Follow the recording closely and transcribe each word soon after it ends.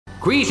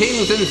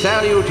Greetings and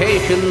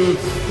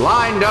salutations.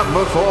 Lined up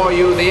before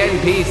you, the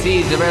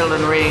NPCs of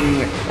Elden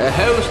Ring, a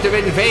host of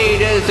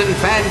invaders and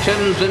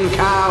phantoms and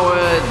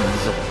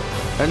cowards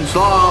and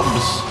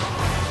slobs,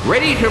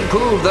 ready to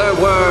prove their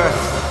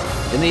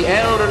worth in the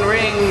Elden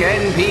Ring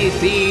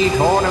NPC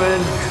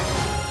tournament.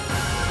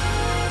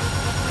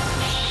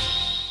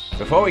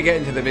 Before we get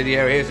into the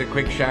video, here's a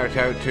quick shout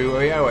out to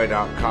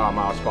Yura.com,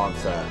 our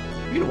sponsor.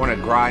 If you don't want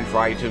to grind for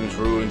items,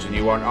 runes, and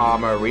you want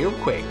armor real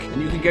quick, then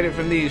you can get it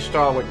from these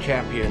stalwart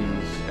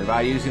champions. And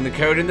by using the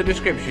code in the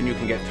description, you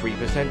can get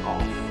 3%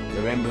 off.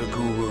 Remember,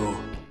 Guru.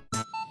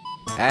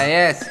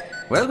 Yes,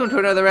 welcome to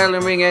another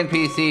Elden Ring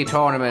NPC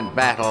tournament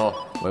battle,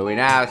 where we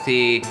now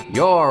see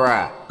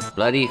Yura,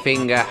 Bloody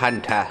Finger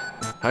Hunter,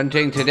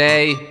 hunting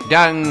today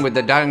Dung with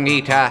the Dung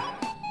Eater,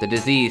 the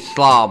diseased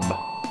slob,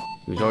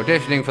 who's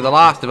auditioning for The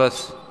Last of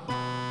Us.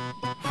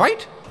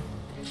 Fight!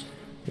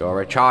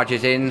 Yura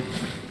charges in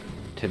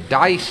to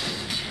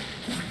dice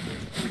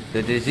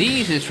the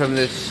diseases from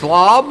this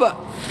slob.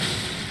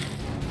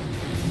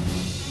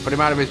 Put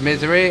him out of his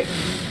misery.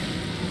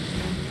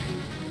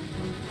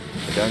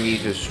 The Dung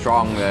Eater's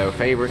strong though,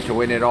 favorite to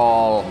win it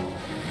all.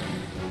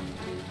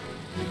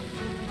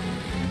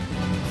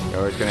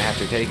 Yura's gonna have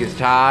to take his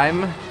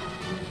time.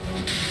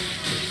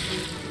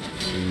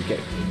 And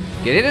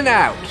get in and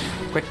out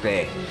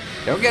quickly.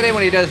 Don't get in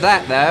when he does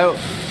that though.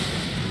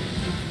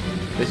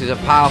 This is a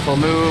powerful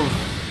move.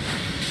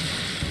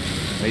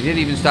 He didn't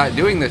even start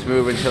doing this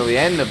move until the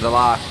end of the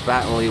last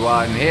battle he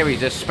won. Here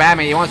he's just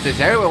spamming, he wants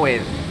this over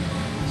with.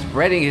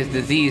 Spreading his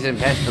disease and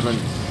pestilence.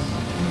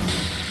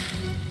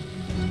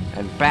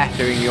 And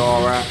battering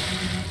Yura.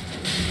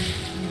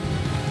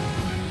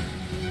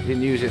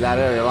 Didn't use it that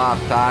early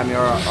last time,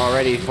 you're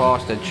already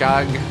forced to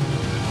chug.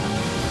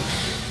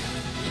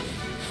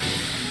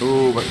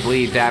 Ooh, but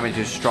bleed damage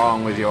is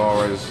strong with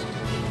Yura's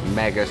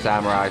Mega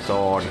Samurai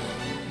Sword.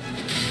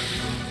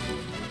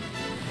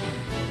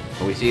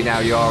 We see now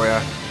Yura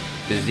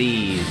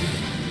diseased.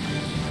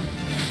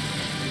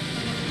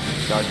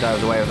 Dodged out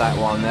of the way of that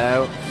one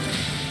though.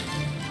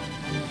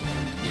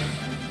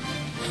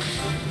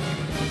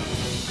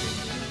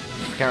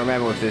 Can't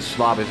remember if this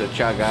slob is a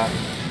chugger.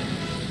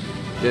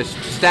 Just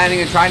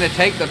standing and trying to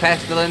take the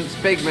pestilence.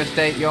 Big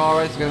mistake,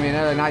 Yura. It's gonna be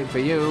another night for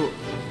you.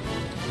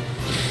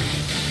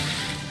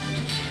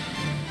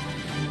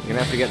 You're gonna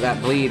have to get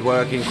that bleed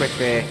working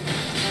quickly.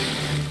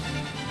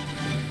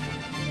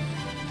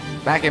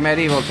 Back in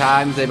medieval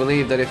times, they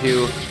believed that if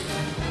you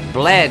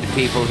bled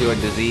people who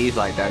had disease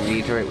like Dung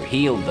Eater, it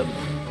healed them.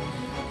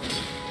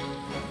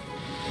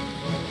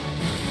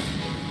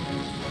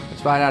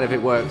 Let's find out if it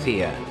works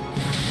here.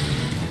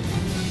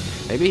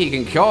 Maybe he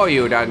can cure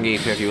you, Dung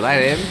Eater, if you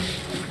let him.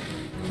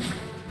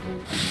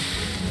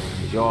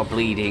 Because you're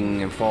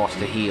bleeding and forced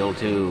to heal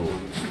too.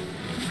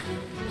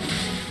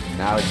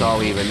 Now it's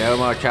all even, no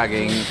more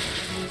chugging.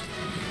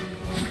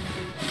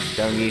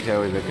 Dung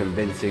Eater with a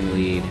convincing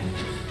lead.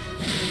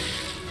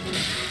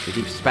 He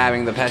keeps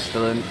spamming the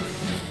pestilence.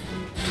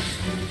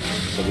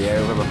 It'll be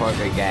over before it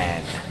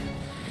began.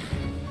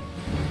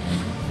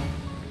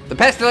 The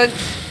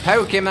pestilence!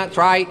 Poke him, that's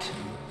right.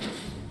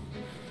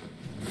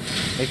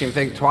 Make him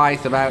think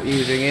twice about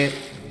using it.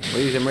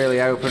 Leaves him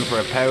really open for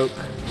a poke.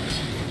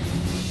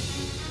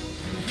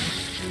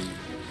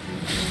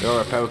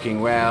 Yura poking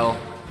well.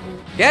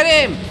 Get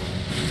him!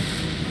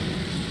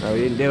 No,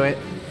 he didn't do it.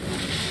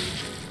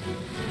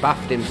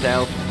 Buffed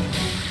himself.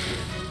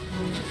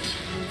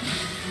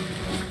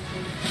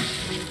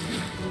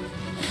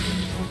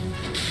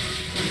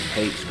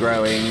 Hate's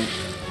growing.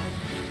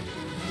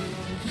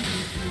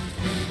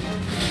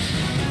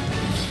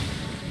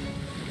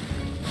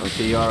 I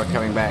see Yura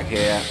coming back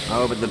here.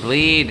 Oh, but the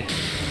bleed.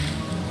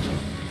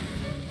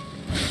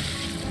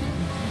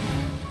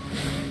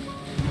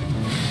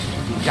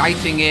 He's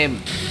dicing him.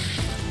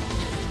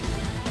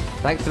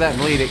 Thanks to that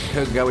bleed, it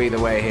could go either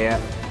way here.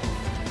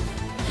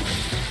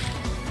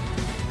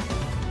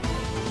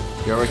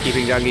 Yura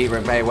keeping Dung Eater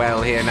at bay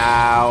well here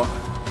now.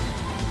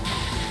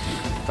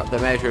 Got the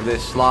measure of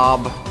this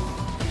slob.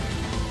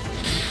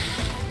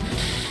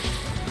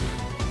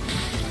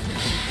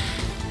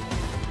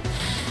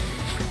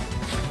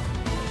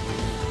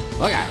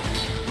 Look out.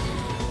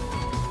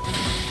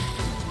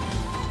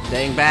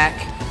 Staying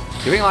back.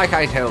 Doing like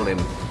I told him.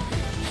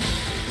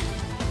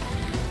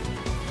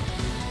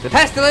 The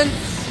pestilence!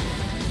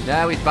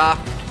 No, he's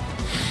buffed.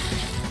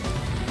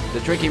 The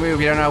tricky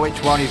move, you don't know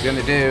which one he's going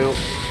to do.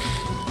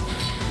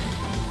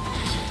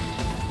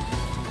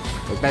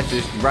 It's best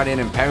to just run in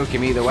and poke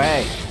him either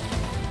way.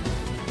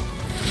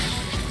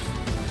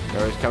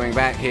 Yura's coming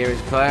back here,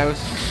 it's close.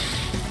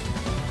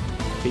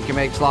 If he can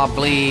make Slob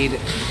bleed.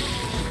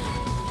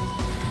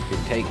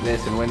 Could take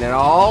this and win it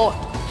all.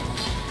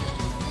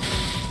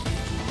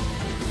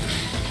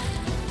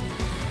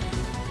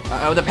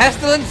 Uh-oh, the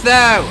pestilence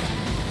though!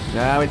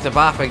 No, it's a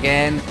buff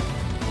again.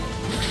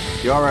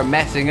 Yura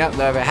messing up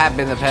though. If it had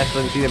been the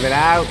pestilence, he'd have been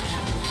out.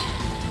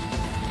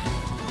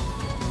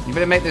 You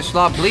better make this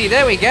slob bleed.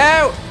 There we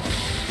go!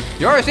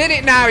 Yura's in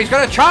it now, he's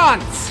got a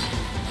chance!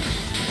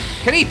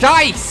 Can he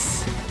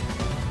dice?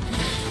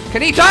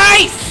 Can he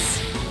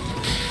dice?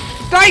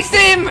 Dice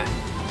him!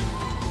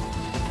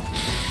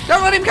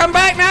 Don't let him come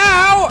back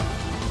now!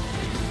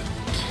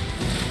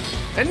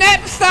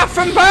 Inept stuff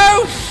from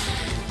both!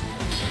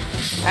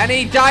 And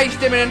he diced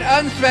him in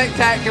an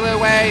unspectacular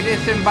way,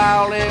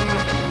 disemboweled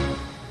him.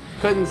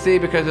 Couldn't see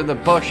because of the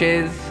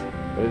bushes,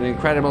 but an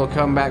incredible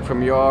comeback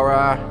from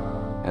Yura.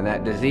 And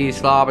that disease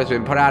slob has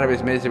been put out of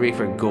his misery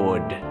for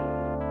good.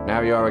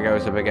 Now Yura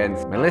goes up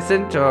against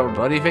Millicent or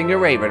Bloodyfinger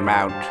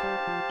Ravenmount.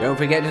 Don't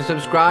forget to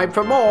subscribe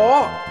for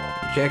more.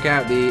 Check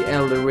out the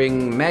Elden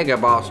Ring Mega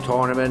Boss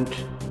Tournament,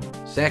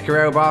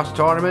 Sekiro Boss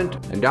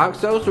Tournament, and Dark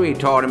Souls 3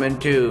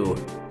 Tournament too.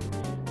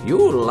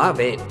 You'll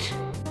love it.